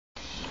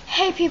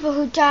Hey people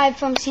who died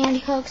from Sandy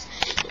Hooks,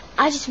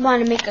 I just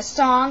want to make a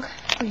song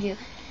for you.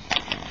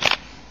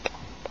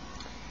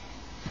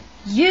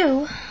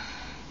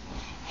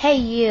 Hey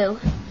you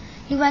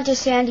went to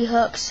Sandy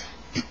Hooks.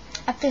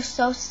 I feel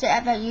so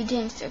sad that you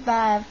didn't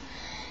survive.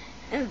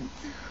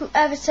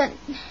 Whoever set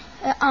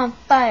it on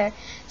fire,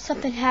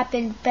 something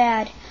happened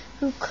bad.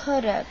 Who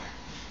could have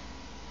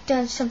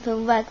done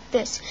something like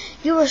this?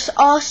 You were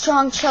all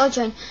strong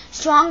children,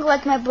 strong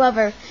like my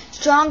brother,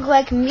 strong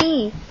like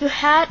me. You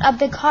had a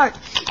big heart.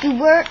 You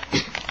were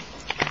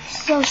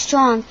so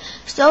strong,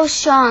 so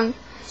strong,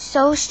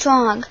 so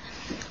strong.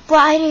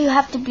 Why did you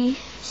have to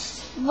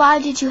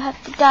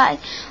die?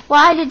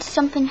 Why did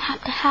something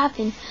have to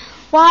happen?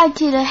 Why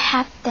did it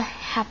have to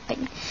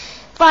happen?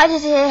 Why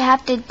did it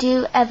have to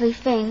do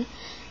everything?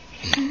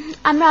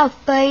 I'm not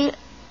afraid,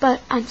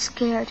 but I'm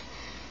scared.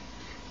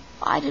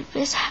 Why did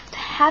this have to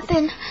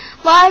happen?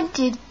 Why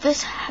did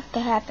this have to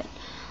happen?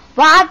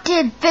 Why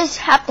did this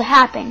have to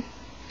happen?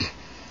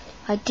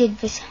 Why did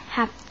this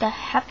have to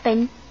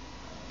happen?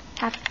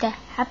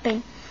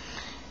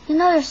 You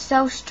know you're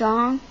so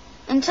strong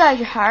inside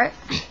your heart.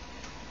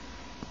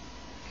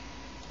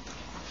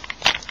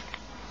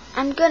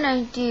 I'm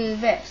gonna do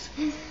this.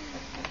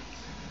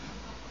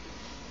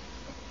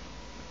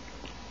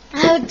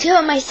 I would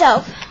kill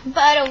myself,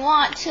 but I don't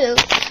want to.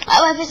 My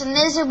life is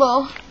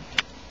miserable.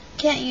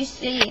 Can't you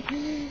see?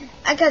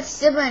 I got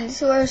siblings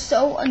who are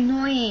so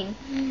annoying.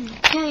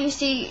 Can't you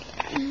see?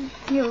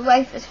 Your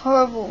life is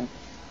horrible.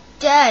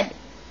 Dead.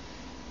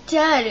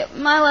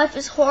 My life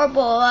is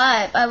horrible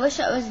alive. I wish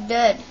I was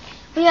dead.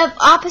 We have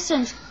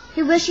opposites.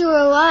 You wish you were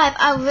alive.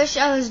 I wish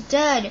I was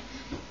dead.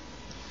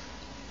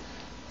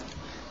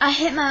 I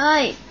hate my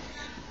life,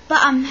 but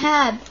I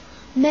have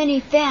many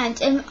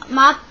fans, and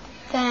my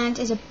fans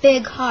is a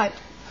big heart.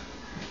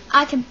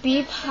 I can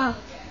be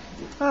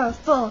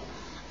powerful.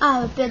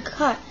 I have a big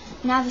heart.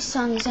 Now the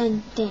song is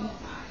ending.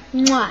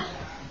 Mwah.